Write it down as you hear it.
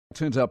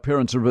Turns out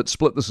parents are a bit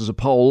split. This is a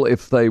poll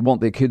if they want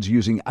their kids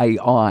using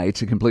AI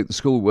to complete the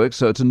schoolwork.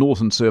 So it's a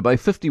Northern survey.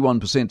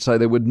 51% say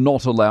they would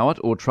not allow it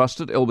or trust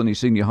it. Albany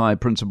Senior High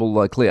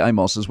Principal Claire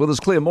Amos is with us.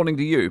 Claire, morning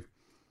to you.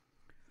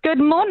 Good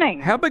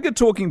morning. How big a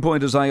talking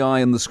point is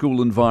AI in the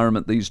school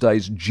environment these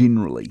days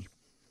generally?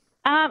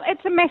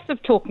 It's a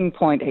massive talking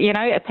point. You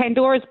know,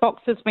 Pandora's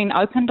box has been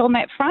opened on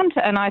that front,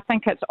 and I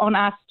think it's on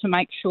us to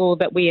make sure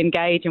that we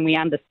engage and we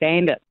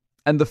understand it.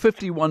 And the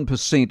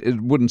 51%,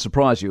 it wouldn't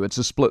surprise you. It's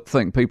a split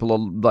thing.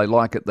 They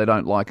like it, they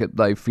don't like it,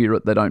 they fear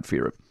it, they don't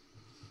fear it.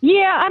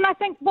 Yeah, and I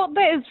think what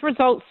those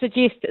results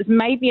suggest is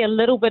maybe a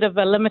little bit of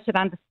a limited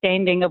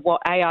understanding of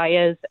what AI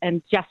is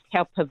and just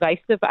how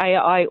pervasive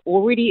AI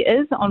already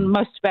is on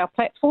most of our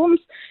platforms.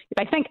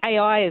 They think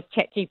AI is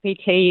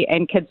ChatGPT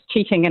and kids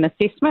cheating in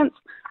assessments.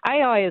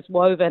 AI is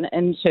woven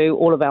into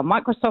all of our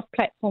Microsoft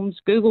platforms,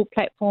 Google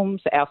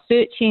platforms, our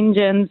search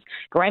engines,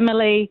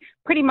 Grammarly,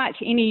 pretty much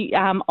any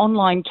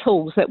online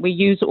tools that we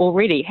use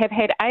already have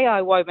had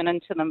AI woven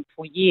into them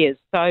for years.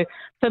 So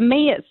for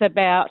me, it's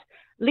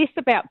less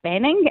about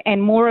banning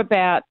and more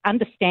about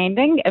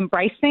understanding,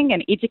 embracing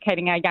and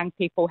educating our young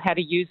people how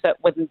to use it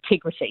with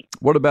integrity.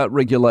 What about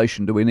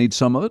regulation? Do we need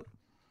some of it?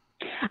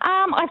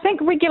 I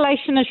think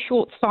regulation is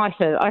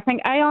short-sighted. I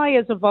think AI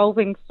is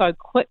evolving so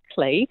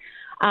quickly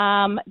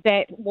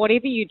that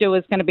whatever you do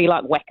is going to be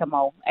like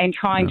whack-a-mole and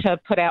trying to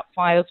put out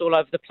fires all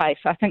over the place.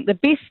 I think the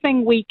best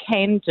thing we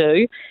can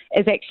do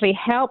is actually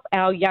help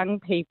our young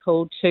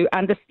people to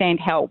understand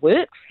how it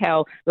works,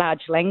 how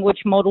large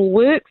language model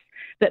works,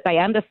 that they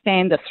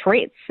understand the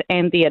threats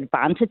and the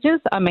advantages.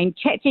 I mean,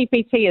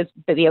 ChatGPT is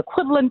the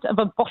equivalent of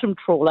a bottom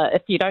trawler.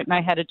 If you don't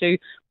know how to do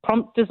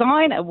prompt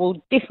design, it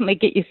will definitely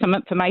get you some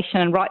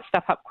information and write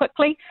stuff up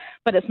quickly,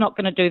 but it's not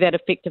going to do that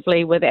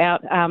effectively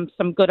without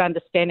some good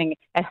understanding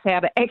of how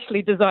to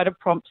actually design a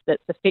prompt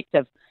that's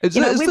effective.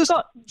 Do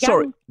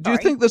you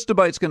think this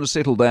debate's going to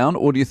settle down,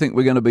 or do you think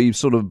we're going to be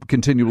sort of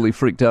continually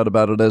freaked out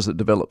about it as it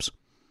develops?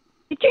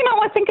 Do you know,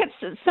 I think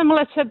it's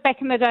similar to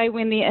back in the day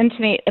when the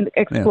Internet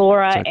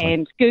Explorer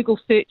and Google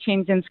search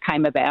engines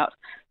came about.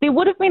 There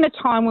would have been a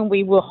time when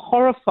we were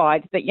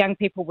horrified that young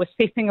people were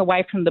stepping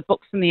away from the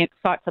books and the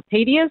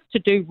encyclopedias to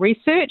do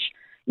research.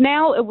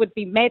 Now it would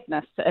be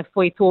madness if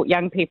we thought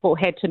young people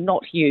had to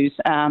not use,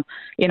 a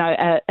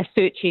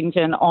search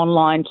engine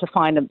online to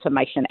find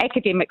information.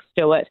 Academics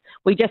do it.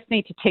 We just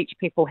need to teach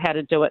people how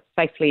to do it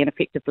safely and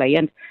effectively.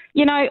 And,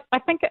 you know, I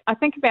think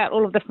about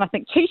all of this and I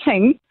think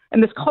cheating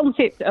and this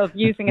concept of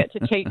using it to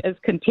cheat is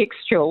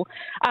contextual.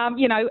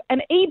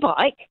 An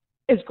e-bike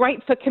is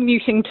great for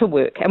commuting to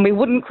work, and we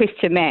wouldn't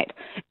question that.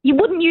 You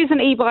wouldn't use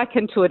an e-bike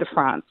in Tour de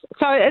France.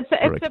 So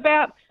it's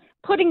about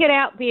putting it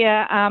out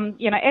there.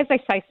 As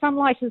they say,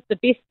 sunlight is the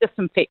best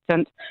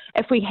disinfectant.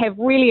 If we have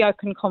really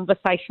open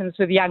conversations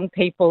with young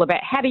people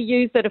about how to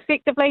use it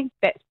effectively,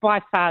 that's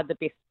by far the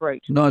best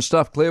route. Nice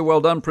stuff, Claire.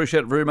 Well done.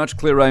 Appreciate it very much.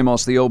 Claire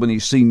Amos, the Albany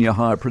Senior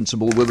High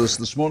Principal, with us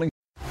this morning.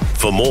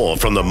 For more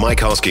from the Mike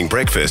Hosking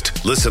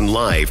Breakfast, listen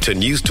live to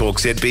News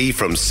Talk ZB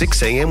from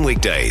 6 a.m.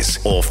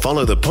 weekdays or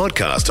follow the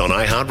podcast on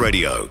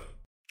iHeartRadio.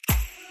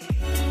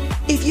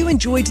 If you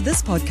enjoyed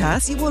this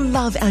podcast, you will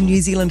love our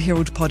New Zealand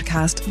Herald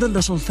podcast, The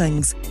Little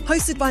Things,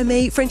 hosted by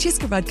me,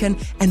 Francesca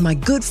Rudkin, and my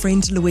good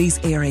friend Louise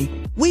Airy.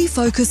 We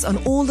focus on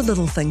all the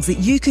little things that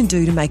you can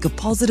do to make a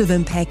positive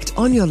impact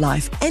on your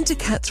life and to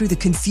cut through the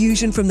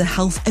confusion from the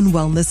health and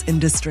wellness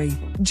industry.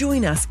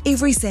 Join us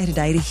every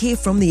Saturday to hear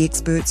from the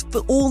experts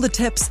for all the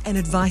tips and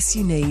advice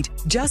you need.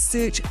 Just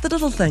search The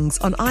Little Things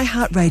on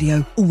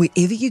iHeartRadio or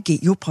wherever you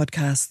get your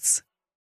podcasts.